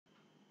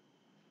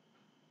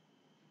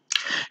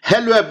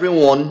Hello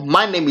everyone,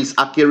 my name is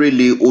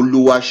Akerele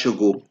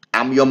Oluwashogo.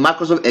 I'm your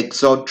Microsoft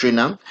Excel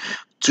trainer.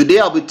 Today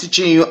I'll be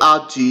teaching you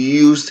how to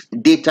use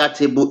data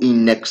table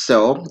in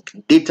Excel.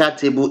 Data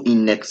table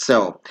in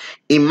Excel.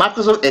 In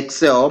Microsoft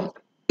Excel,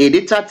 a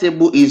data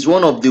table is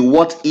one of the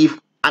what-if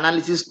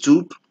analysis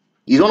tools.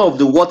 Is one of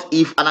the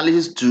what-if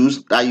analysis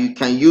tools that you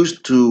can use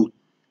to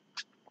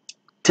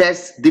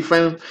test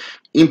different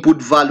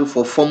input value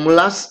for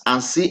formulas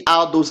and see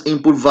how those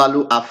input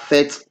value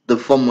affect the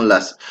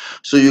formulas.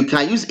 So you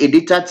can use a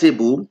data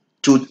table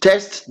to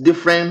test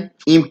different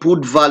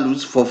input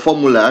values for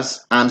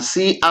formulas and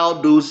see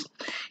how those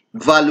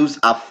values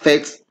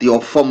affect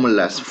your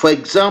formulas. For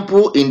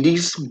example, in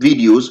these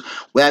videos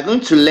we are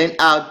going to learn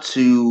how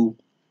to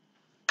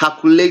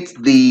calculate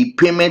the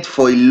payment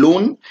for a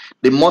loan,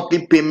 the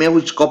monthly payment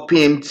which is called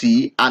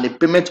PMT, and the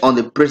payment on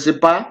the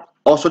principal,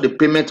 also the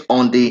payment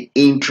on the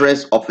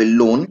interest of a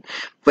loan.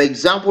 For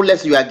example,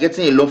 let's say you are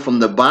getting a loan from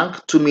the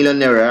bank, 2 million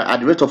naira at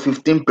the rate of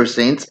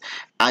 15%,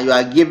 and you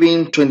are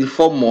giving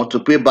 24 more to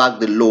pay back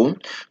the loan.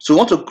 So you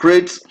want to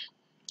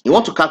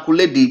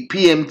calculate the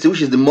PMT,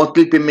 which is the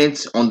monthly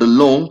payment on the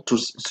loan.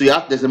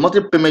 There's a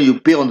monthly payment you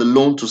pay on the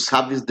loan to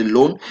service the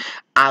loan.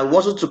 I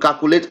want to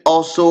calculate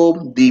also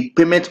the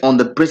payment on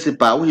the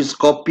principal, which is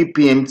called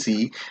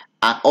PPMT,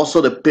 and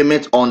also the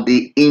payment on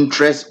the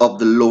interest of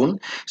the loan.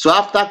 So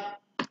after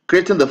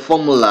creating the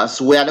formulas,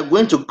 we are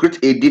going to create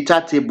a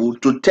data table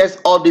to test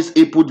all these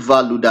input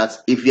value. That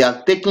if you are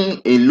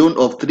taking a loan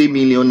of 3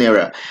 million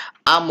naira,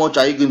 how much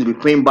are you going to be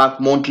paying back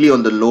monthly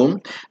on the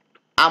loan?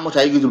 How much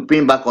are you going to be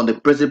paying back on the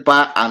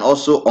principal and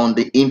also on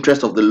the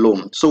interest of the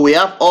loan? So we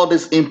have all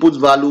this input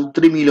value,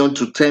 3 million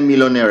to 10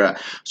 million naira.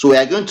 So we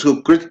are going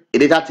to create a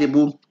data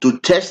table to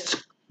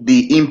test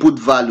the input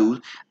value,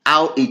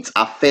 how it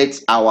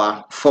affects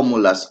our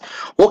formulas.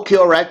 Okay,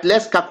 all right,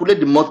 let's calculate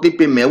the monthly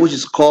payment, which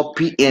is called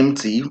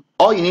PMT.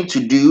 All you need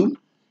to do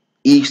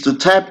is to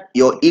type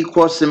your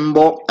equal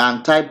symbol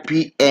and type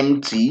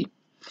PMT.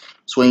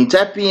 So when you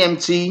type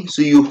PMT,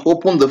 so you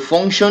open the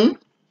function.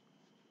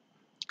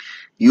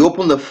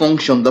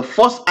 The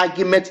first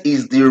argument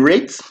is the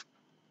rate.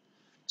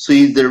 So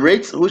is the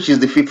rate, which is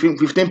the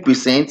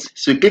 15%.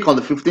 So you click on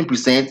the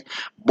 15%,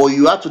 but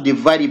you have to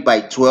divide it by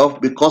 12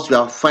 because we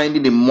are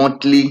finding the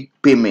monthly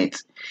payment.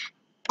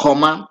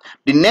 Comma.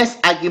 The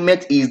next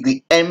argument is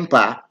the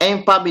EMPA.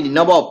 EMPA means the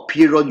number of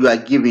period you are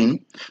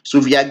giving. So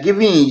if you are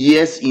giving in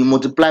years, you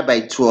multiply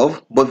by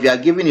 12. But if you are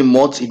giving in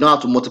months, you don't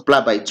have to multiply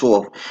by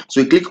 12.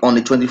 So you click on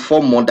the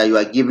 24 month that you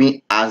are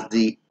giving as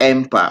the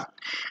EMPA.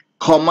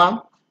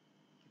 Comma.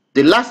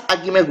 The last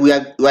argument we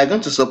are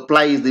going to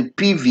supply is the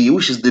PV,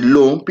 which is the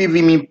loan.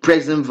 PV means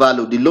present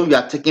value, the loan you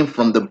are taking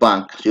from the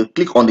bank. So you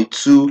click on the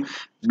 2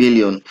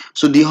 billion.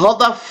 So the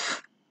other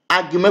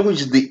argument,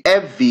 which is the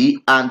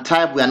FV and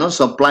type, we are not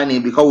supplying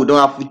it because we don't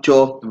have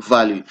future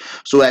value.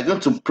 So we are going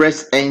to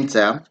press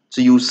enter.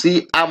 So you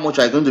see how much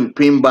you are going to be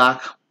paying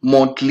back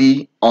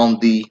monthly on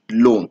the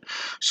loan.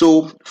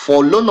 So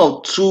for loan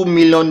of 2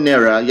 million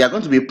naira, you are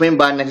going to be paying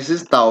back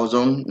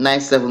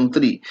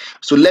 96,973.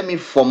 So let me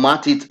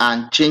format it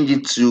and change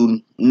it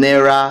to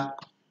naira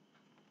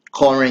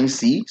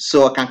currency.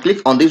 So I can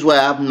click on this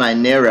where I have my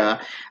naira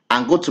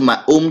and go to my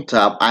home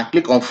tab and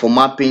click on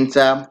format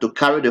painter to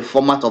carry the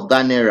format of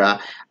that naira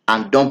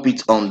and dump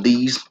it on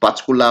this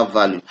particular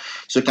value.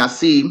 So you can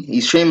see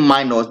it's showing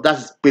minus,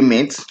 that's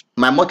payment.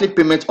 My monthly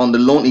payment on the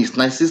loan is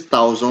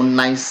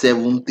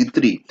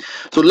 96,973.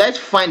 So let's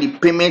find the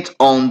payment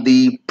on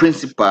the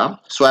principal.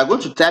 So I'm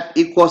going to type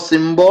equal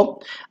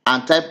symbol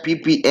and type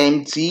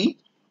PPMT.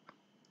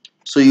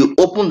 So you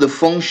open the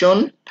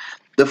function.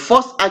 The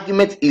first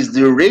argument is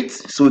the rate.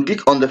 So we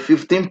click on the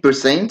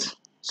 15%.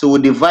 So we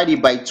divide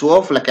it by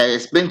 12, like I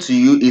explained to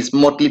you, is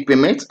monthly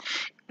payment,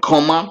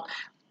 comma.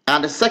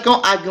 And the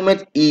second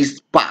argument is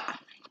per.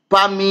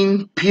 Per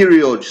mean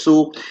period.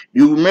 So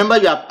you remember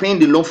you are paying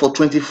the loan for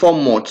 24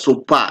 months,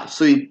 so per.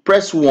 So you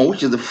press 1,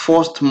 which is the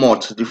first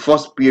month, the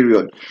first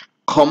period,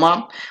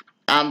 comma.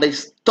 And the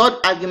third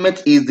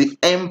argument is the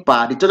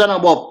EMPA, the total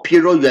number of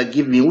period you are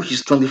giving, which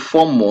is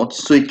 24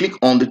 months. So you click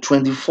on the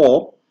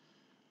 24,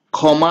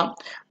 comma.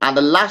 And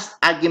the last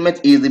argument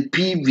is the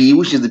PV,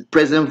 which is the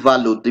present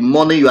value, the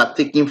money you are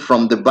taking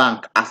from the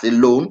bank as a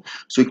loan.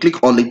 So you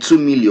click on the 2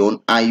 million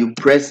and you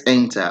press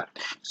enter.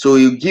 So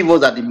you give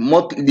us that the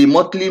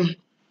monthly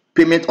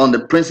payment on the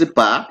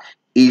principal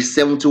is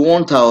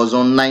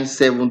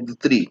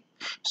 71,973.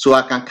 So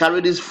I can carry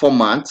this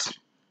format,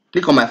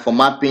 click on my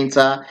format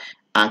painter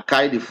and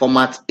carry the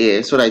format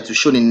here so that it will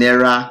show the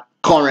naira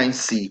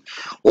currency.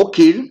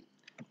 Okay.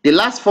 The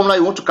last formula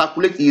you want to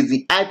calculate is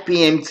the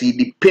IPMT,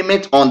 the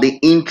payment on the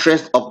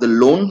interest of the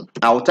loan.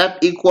 I'll type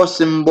equal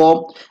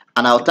symbol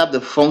and I'll type the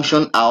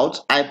function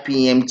out,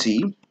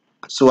 IPMT.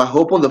 So I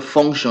open the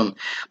function.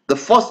 The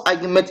first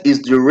argument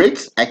is the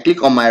rate. I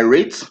click on my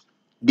rate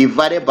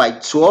divided by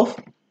 12,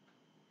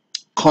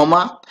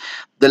 comma.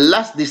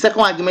 The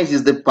second argument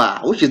is the per,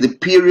 which is the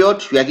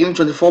period. We are giving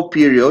 24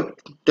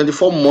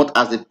 months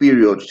as a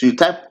period. So you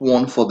type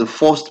 1 for the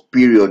first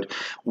period.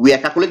 We are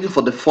calculating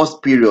for the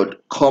first period,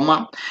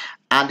 comma.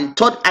 And the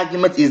third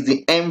argument is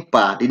the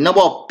MPAR, the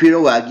number of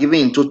period we are given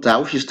in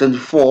total, which is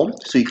 24.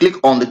 So you click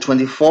on the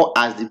 24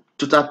 as the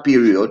total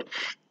period,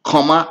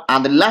 comma,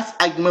 and the last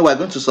argument we're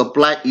going to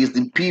supply is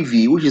the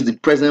PV, which is the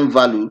present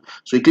value.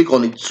 So you click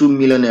on the 2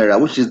 million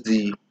naira, which is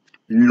the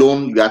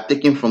loan you are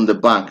taking from the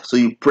bank. So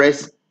you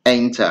press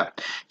enter,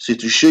 so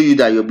to show you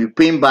that you'll be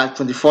paying back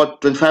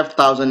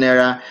 25,000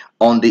 naira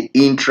on the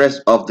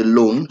interest of the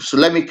loan. So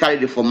let me carry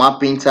the format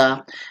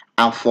painter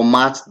and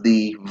format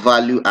the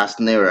value as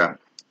naira.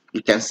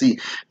 You can see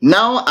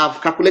now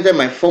I've calculated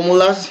my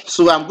formulas,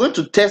 so I'm going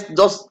to test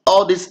just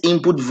all this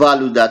input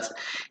value, that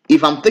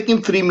if I'm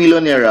taking 3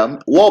 million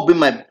naira, what will be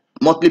my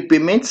monthly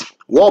payment,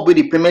 what will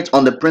be the payment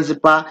on the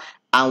principal,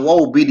 and what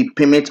will be the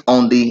payment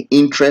on the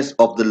interest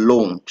of the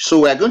loan. So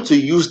we are going to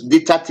use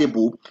data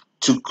table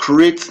to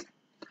create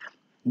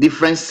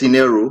different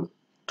scenario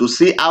to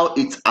see how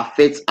it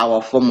affects our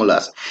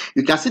formulas.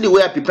 You can see the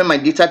way I prepare my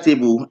data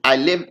table. I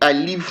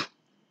leave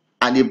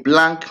and a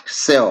blank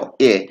cell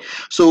here.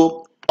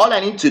 So all I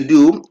need to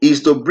do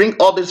is to bring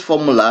all this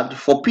formula.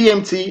 For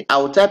PMT, I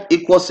will type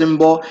equal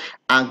symbol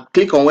and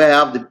click on where I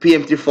have the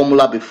PMT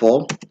formula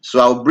before. So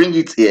I'll bring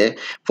it here.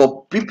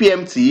 For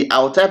PPMT,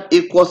 I'll type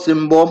equal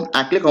symbol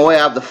and click on where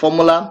I have the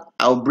formula.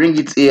 I'll bring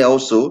it here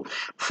also.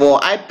 For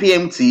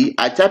IPMT,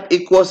 I type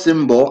equal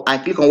symbol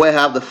and click on where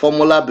I have the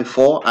formula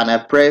before, and I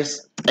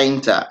press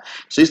enter.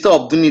 So instead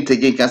of doing it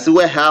again, you can see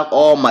where I have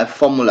all my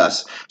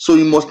formulas. So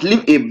you must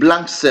leave a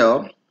blank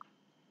cell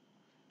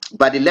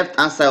by the left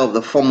hand side of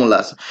the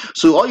formulas.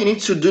 So all you need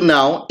to do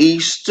now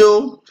is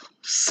to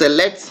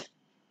select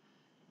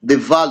the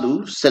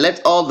value,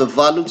 select all the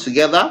value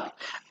together,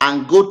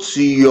 and go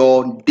to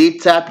your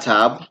data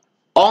tab.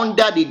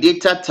 Under the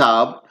data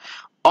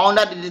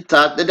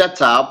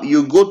tab,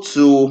 you go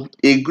to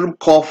a group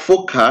called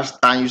forecast,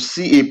 and you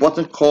see a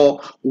button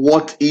called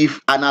what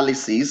if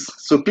analysis.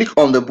 So click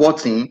on the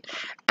button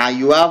and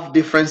you have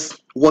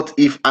different what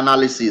if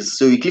analysis.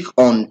 So you click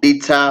on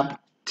data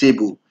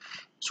table.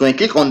 So when you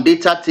click on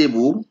data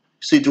table,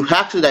 so it will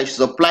ask you that you should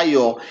supply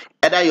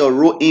either your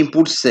row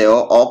input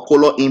cell or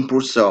column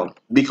input cell.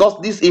 Because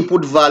these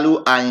input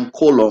value are in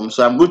column,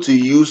 so I'm going to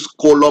use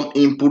column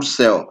input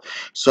cell.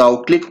 So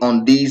I'll click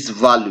on this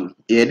value.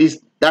 Yeah,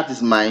 that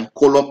is my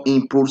column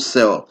input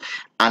cell,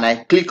 and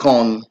I click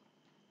on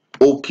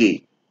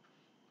OK.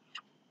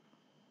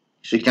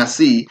 So you can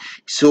see,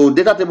 so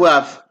data table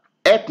have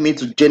helped me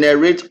to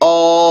generate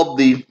all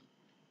the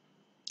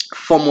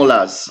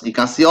formulas. You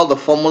can see all the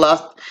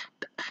formulas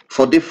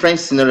for different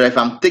scenario. If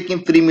I'm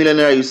taking 3 million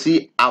naira, you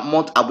see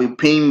amount I'll be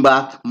paying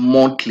back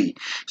monthly.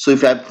 So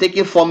if I'm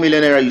taking 4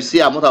 million naira, you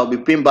see amount I'll be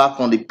paying back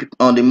on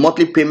the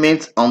monthly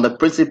payment, on the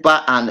principal,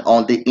 and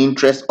on the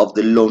interest of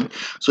the loan.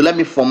 So let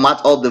me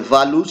format all the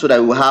values so that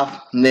we will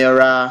have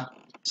naira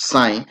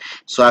sign.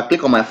 So I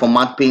click on my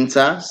format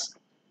painters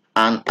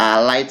and I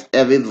highlight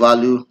every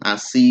value and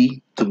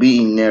see to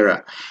be in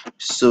naira.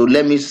 So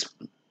let me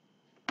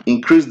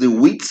increase the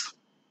width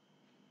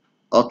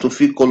or to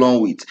fit column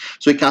width.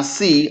 So you can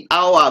see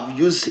how I've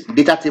used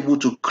data table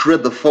to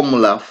create the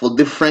formula for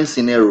different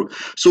scenario.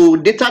 So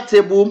data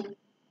table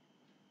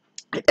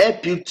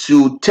help you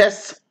to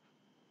test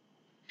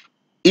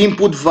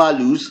input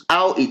values,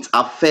 how it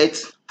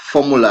affects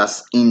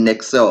formulas in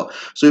Excel.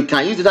 So you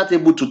can use data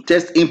table to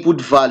test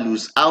input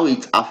values, how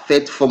it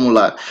affects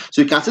formula.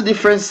 So you can see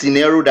different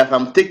scenario that if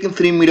I'm taking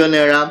 3 million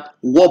naira,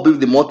 what will be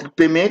the monthly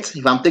payment?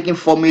 If I'm taking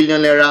 4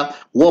 million naira,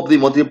 what will be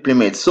the monthly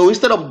payment? So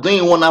instead of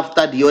doing one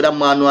after the other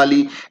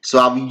manually, so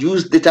I've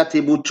used data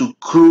table to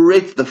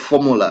create the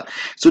formula.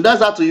 So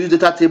that's how to use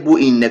data table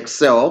in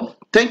Excel.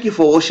 Thank you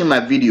for watching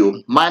my video.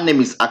 My name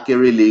is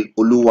Akerele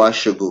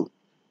Oluwashogo.